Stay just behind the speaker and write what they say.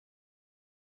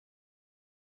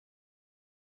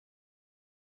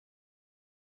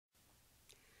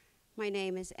My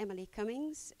name is Emilie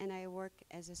Cummings and I work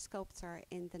as a sculptor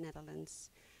in the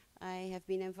Netherlands. I have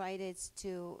been invited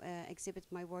to exhibit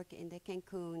my work in the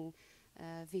Cancun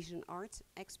Vision Art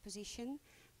exposition,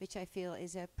 which I feel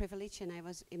is a privilege, and I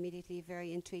was immediately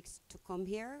very intrigued to come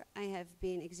here. I have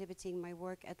been exhibiting my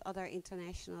work at other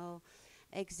international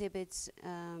exhibits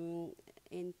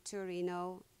in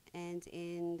Torino and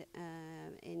in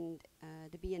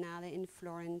the Biennale in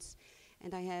Florence,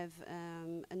 and I have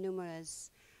numerous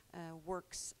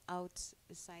works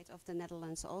outside of the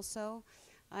Netherlands also.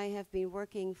 I have been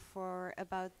working for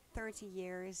about 30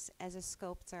 years as a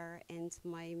sculptor, and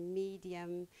my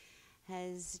medium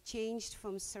has changed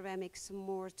from ceramics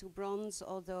more to bronze,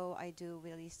 although I do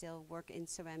really still work in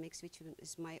ceramics, which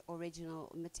is my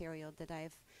original material that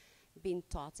I've been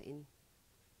taught in.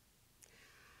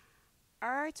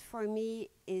 Art for me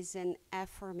is an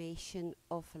affirmation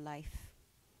of life.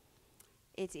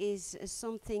 It is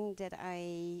something that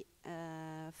I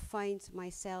find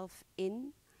myself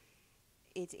in.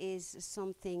 It is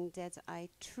something that I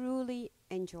truly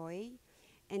enjoy,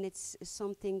 and it's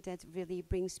something that really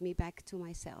brings me back to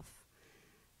myself.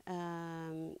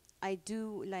 I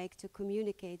do like to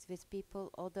communicate with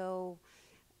people, although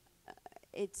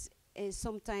it is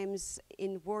sometimes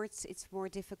in words it's more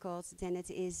difficult than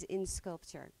it is in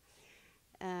sculpture.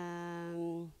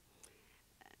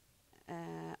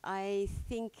 I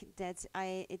think that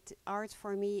art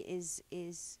for me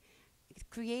is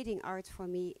creating art for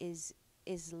me is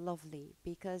lovely,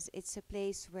 because it's a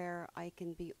place where I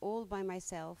can be all by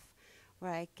myself,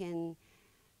 where I can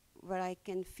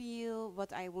feel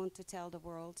what I want to tell the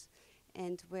world,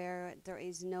 and where there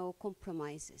is no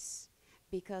compromises,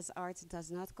 because art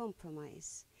does not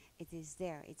compromise. It is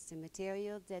there. It's the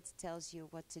material that tells you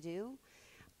what to do.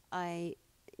 I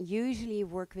usually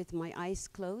work with my eyes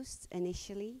closed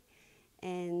initially,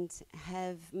 and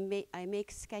I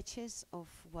make sketches of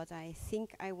what I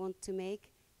think I want to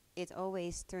make. It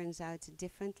always turns out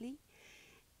differently,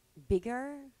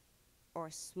 bigger or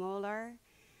smaller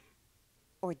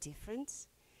or different,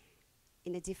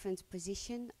 in a different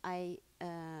position. I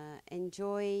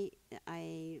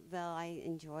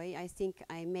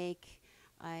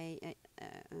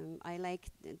like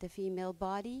the female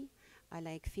body. I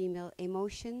like female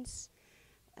emotions.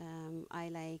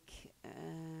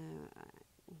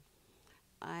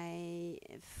 I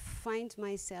find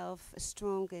myself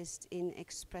strongest in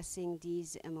expressing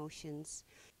these emotions.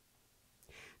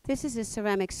 This is a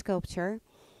ceramic sculpture,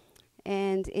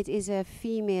 and it is a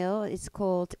female. It's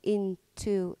called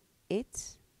Into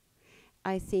It.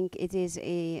 I think it is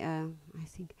a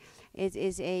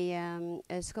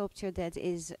sculpture that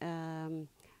is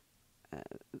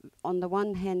on the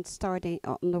one hand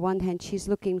she's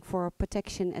looking for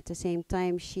protection. At the same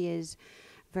time, she is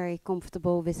very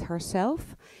comfortable with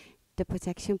herself. The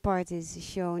protection part is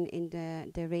shown in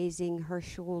the raising her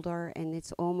shoulder, and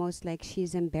it's almost like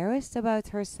she's embarrassed about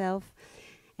herself,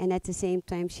 and at the same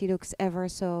time she looks ever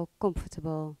so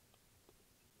comfortable.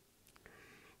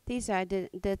 These are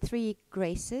the three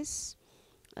graces.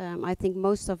 I think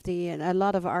a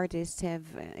lot of artists have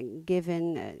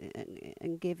given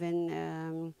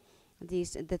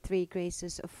the three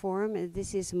graces a form.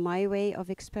 This is my way of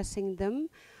expressing them.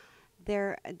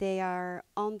 They are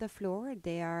on the floor.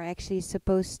 They are actually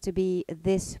supposed to be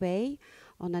this way,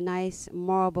 on a nice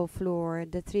marble floor,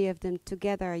 the three of them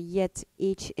together, yet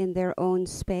each in their own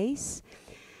space.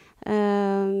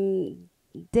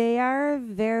 They are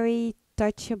very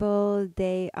touchable.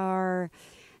 They are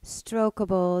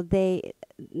strokeable.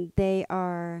 They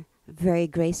are very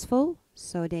graceful,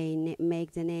 so they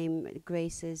make the name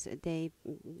Graces. They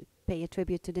pay a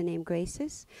tribute to the name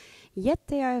Graces, yet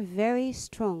they are very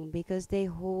strong because they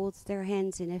hold their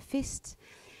hands in a fist.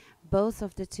 Both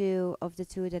of the two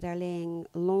that are laying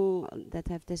long, that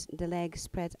have the legs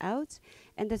spread out,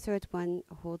 and the third one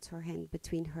holds her hand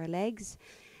between her legs.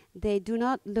 They do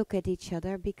not look at each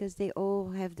other because they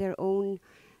all have their own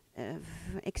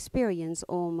experience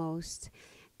almost.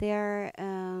 They are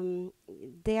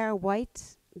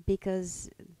white because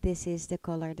this is the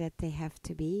color that they have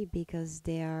to be, because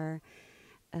they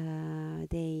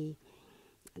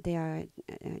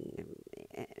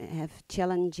have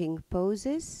challenging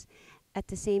poses. At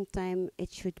the same time,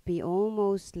 it should be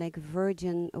almost like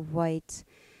virgin white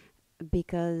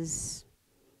because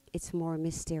it's more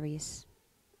mysterious.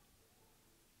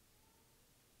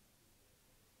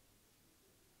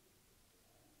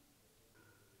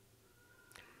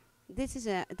 This is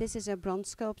a bronze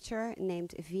sculpture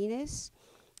named Venus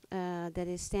that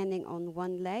is standing on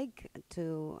one leg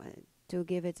to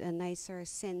give it a nicer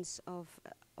sense of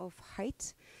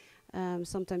height.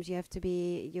 Sometimes you have to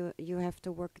be you have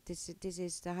to work. This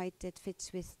is the height that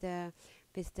fits with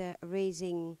the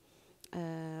raising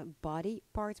body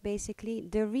part. Basically,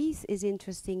 the wreath is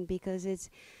interesting because it's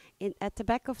at the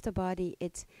back of the body.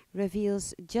 It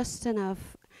reveals just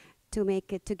enough to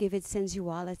make it, to give it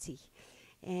sensuality,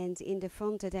 and in the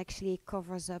front it actually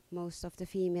covers up most of the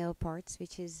female parts,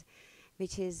 which is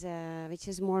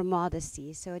more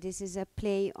modesty. So this is a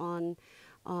play on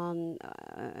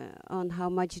how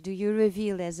much do you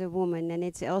reveal as a woman, and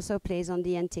it also plays on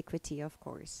the antiquity, of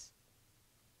course.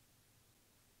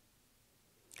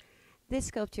 This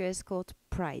sculpture is called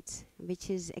Pride, which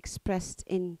is expressed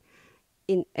in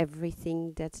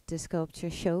everything that the sculpture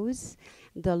shows.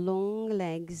 The long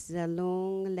legs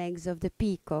of the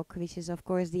peacock, which is of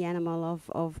course the animal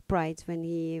of pride. When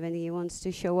he wants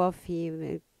to show off,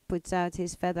 he puts out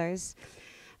his feathers.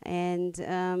 And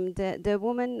the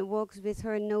woman walks with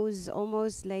her nose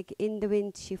almost like in the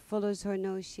wind. She follows her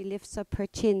nose. She lifts up her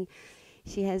chin.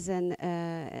 She has an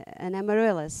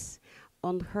amaryllis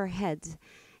on her head.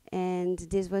 And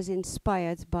this was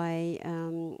inspired by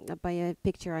a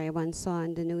picture I once saw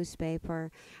in the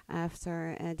newspaper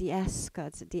after the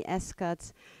Ascot. The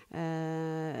Ascot,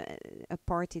 a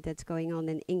party that's going on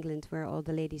in England where all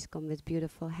the ladies come with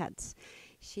beautiful hats.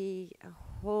 She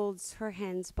holds her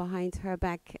hands behind her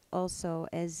back also,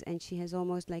 and she has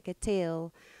almost like a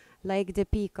tail, like the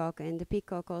peacock. And the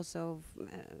peacock also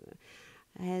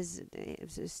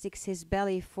sticks his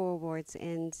belly forward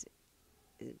and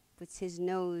puts his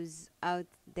nose out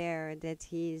there, that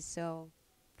he is so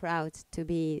proud to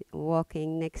be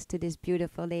walking next to this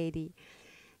beautiful lady.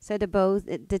 So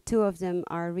the two of them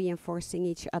are reinforcing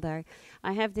each other.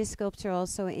 I have this sculpture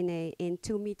also in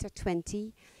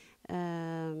 2.20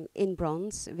 m in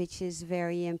bronze, which is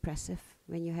very impressive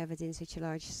when you have it in such a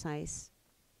large size.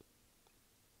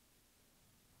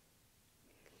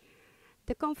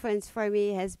 The conference for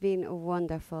me has been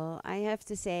wonderful. I have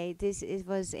to say it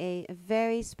was a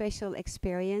very special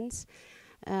experience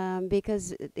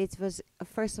because it was,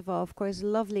 first of all, of course,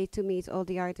 lovely to meet all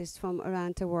the artists from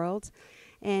around the world.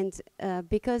 And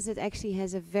because it actually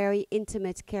has a very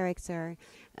intimate character,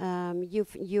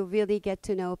 you really get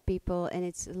to know people, and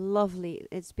it's lovely.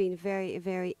 It's been very,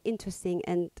 very interesting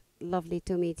and lovely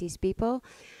to meet these people.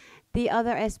 The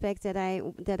other aspect that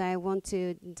I want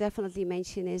to definitely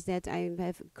mention is that I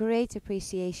have great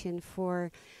appreciation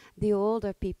for the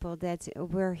older people that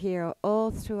were here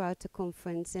all throughout the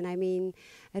conference, and I mean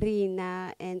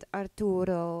Rina and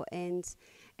Arturo, and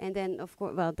then of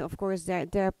course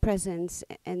their presence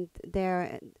and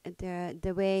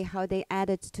the way how they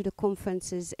added to the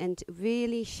conferences and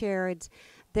really shared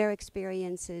their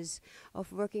experiences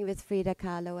of working with Frida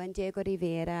Kahlo and Diego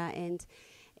Rivera and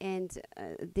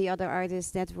the other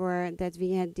artists that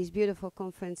we had these beautiful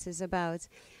conferences about.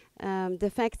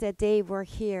 The fact that they were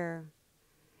here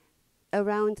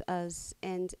around us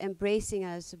and embracing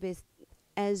us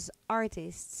as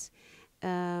artists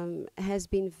has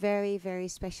been very, very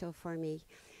special for me.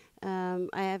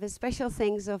 I have a special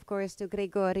thanks, of course, to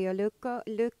Gregorio Luque,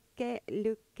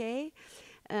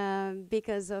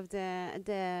 because of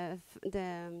the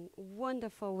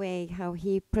wonderful way how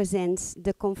he presents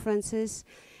the conferences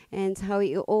and how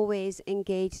he always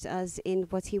engaged us in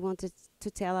what he wanted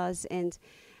to tell us. And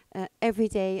every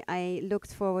day I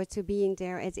looked forward to being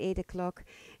there at 8 o'clock.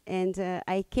 And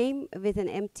I came with an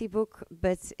empty book,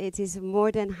 but it is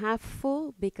more than half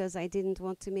full because I didn't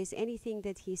want to miss anything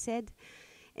that he said.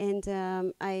 And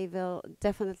I will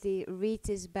definitely read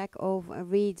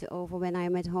over when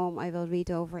I'm at home. I will read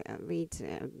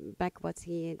back what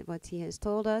he has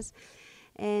told us,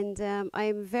 and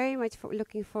I'm very much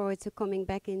looking forward to coming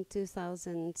back in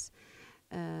 2000.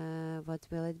 What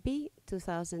will it be?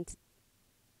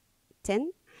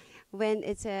 2010, when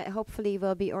it hopefully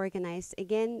will be organized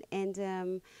again. And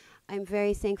I'm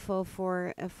very thankful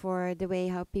for the way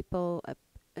how people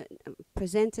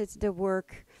presented the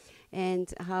work,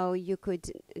 and how you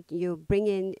bring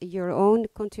in your own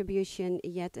contribution,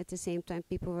 yet at the same time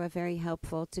people were very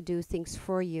helpful to do things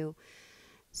for you.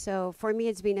 So for me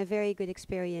it's been a very good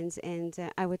experience, and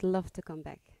I would love to come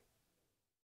back.